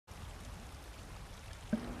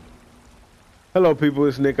Hello people,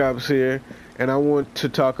 it's Nick Ops here, and I want to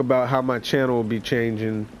talk about how my channel will be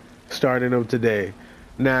changing starting of today.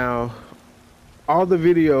 Now, all the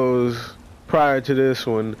videos prior to this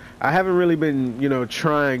one, I haven't really been,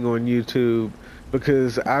 trying on YouTube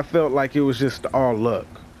because I felt like it was just all luck.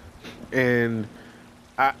 And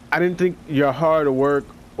I didn't think your hard work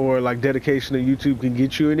or like dedication to YouTube can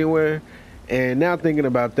get you anywhere. And now thinking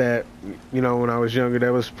about that, when I was younger,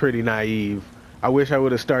 that was pretty naive. I wish I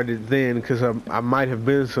would have started then because I might have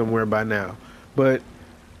been somewhere by now. But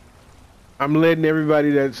I'm letting everybody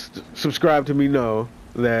that's subscribed to me know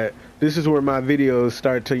that this is where my videos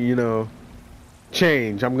start to,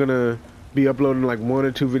 change. I'm gonna be uploading like 1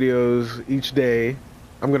 or 2 videos each day.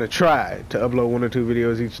 I'm gonna try to upload 1 or 2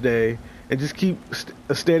 videos each day and just keep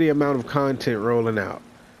a steady amount of content rolling out.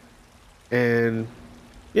 And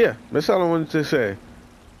yeah, that's all I wanted to say.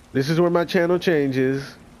 This is where my channel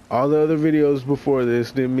changes. All the other videos before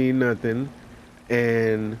this didn't mean nothing.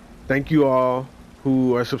 And thank you all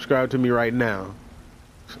who are subscribed to me right now.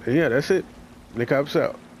 So yeah, that's it. Nick Ops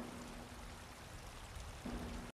out.